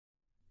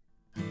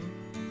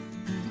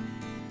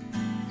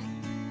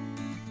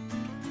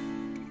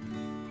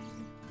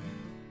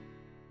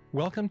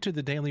Welcome to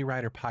the Daily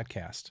Writer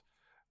Podcast,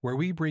 where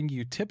we bring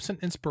you tips and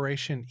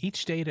inspiration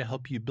each day to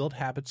help you build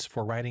habits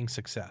for writing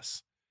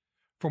success.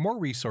 For more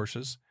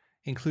resources,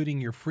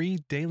 including your free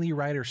Daily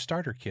Writer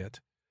Starter Kit,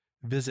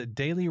 visit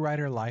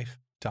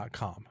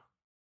dailywriterlife.com.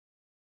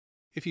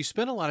 If you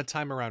spend a lot of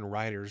time around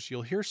writers,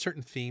 you'll hear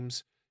certain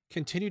themes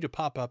continue to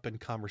pop up in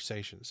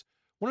conversations.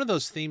 One of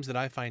those themes that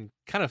I find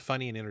kind of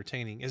funny and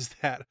entertaining is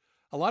that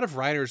a lot of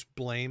writers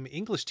blame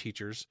English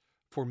teachers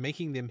for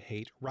making them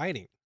hate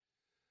writing.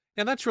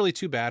 Now, that's really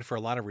too bad for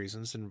a lot of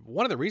reasons, and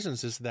one of the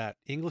reasons is that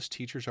English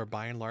teachers are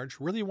by and large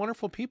really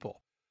wonderful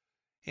people.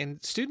 And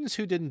students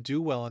who didn't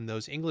do well in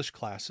those English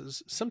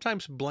classes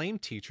sometimes blame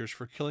teachers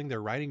for killing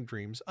their writing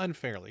dreams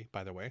unfairly,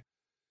 by the way.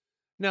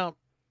 Now,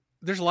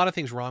 there's a lot of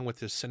things wrong with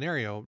this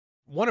scenario,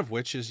 one of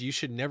which is you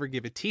should never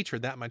give a teacher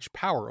that much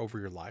power over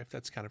your life.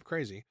 That's kind of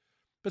crazy.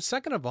 But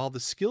second of all, the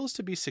skills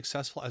to be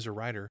successful as a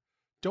writer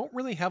don't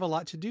really have a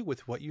lot to do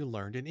with what you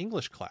learned in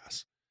English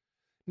class.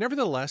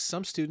 Nevertheless,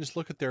 some students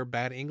look at their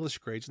bad English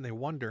grades and they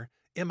wonder,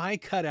 am I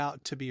cut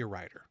out to be a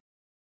writer?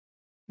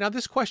 Now,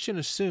 this question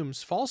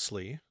assumes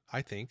falsely,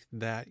 I think,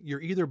 that you're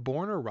either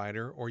born a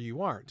writer or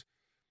you aren't.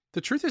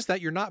 The truth is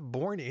that you're not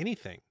born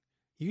anything.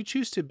 You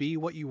choose to be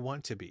what you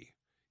want to be.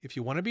 If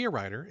you want to be a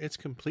writer, it's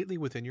completely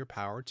within your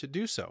power to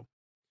do so.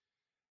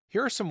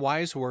 Here are some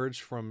wise words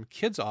from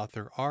kids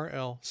author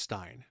R.L.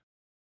 Stine.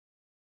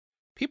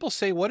 People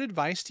say, what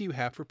advice do you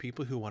have for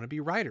people who want to be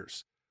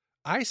writers?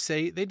 I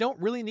say they don't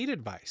really need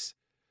advice.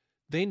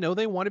 They know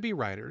they want to be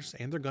writers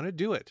and they're going to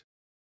do it.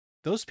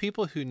 Those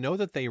people who know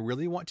that they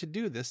really want to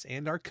do this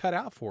and are cut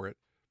out for it,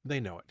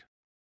 they know it.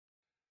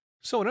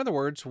 So in other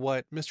words,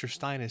 what Mr.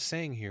 Stine is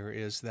saying here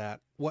is that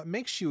what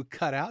makes you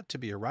cut out to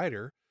be a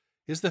writer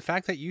is the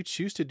fact that you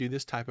choose to do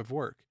this type of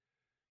work.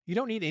 You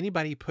don't need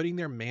anybody putting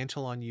their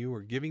mantle on you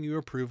or giving you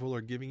approval or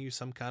giving you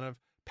some kind of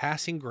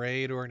passing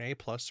grade or an A+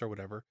 or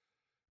whatever.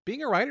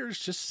 Being a writer is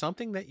just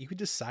something that you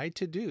decide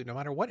to do, no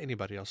matter what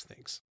anybody else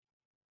thinks.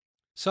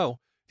 So,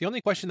 the only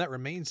question that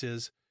remains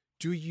is,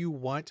 do you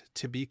want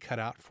to be cut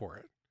out for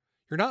it?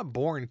 You're not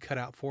born cut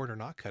out for it or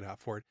not cut out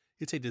for it.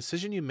 It's a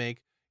decision you make.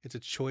 It's a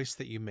choice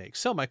that you make.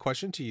 So, my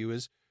question to you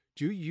is,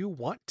 do you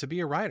want to be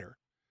a writer?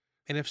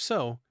 And if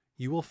so,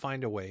 you will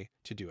find a way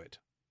to do it.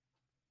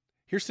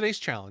 Here's today's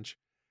challenge.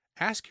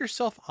 Ask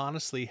yourself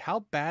honestly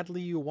how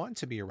badly you want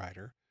to be a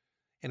writer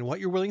and what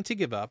you're willing to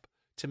give up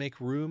to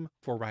make room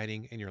for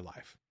writing in your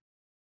life.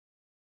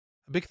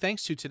 A big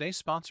thanks to today's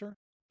sponsor,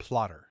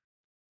 Plottr.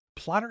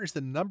 Plottr is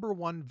the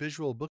 #1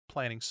 visual book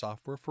planning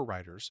software for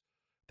writers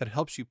that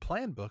helps you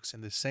plan books in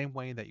the same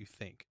way that you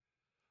think.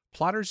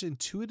 Plottr's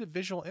intuitive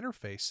visual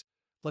interface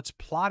lets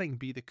plotting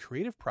be the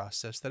creative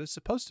process that it's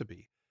supposed to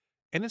be.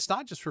 And it's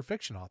not just for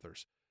fiction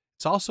authors.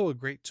 It's also a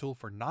great tool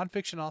for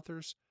nonfiction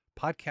authors,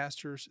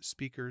 podcasters,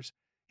 speakers,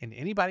 and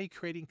anybody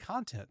creating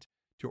content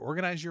to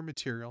organize your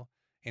material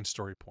and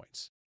story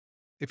points.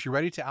 If you're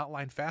ready to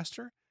outline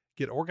faster,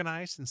 get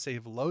organized, and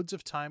save loads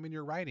of time in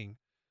your writing,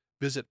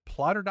 visit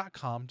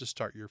plottr.com to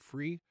start your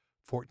free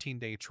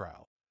 14-day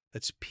trial.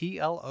 That's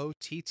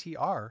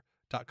plottr.com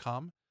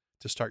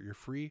to start your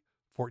free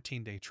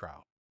 14-day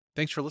trial.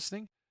 Thanks for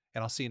listening,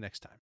 and I'll see you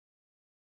next time.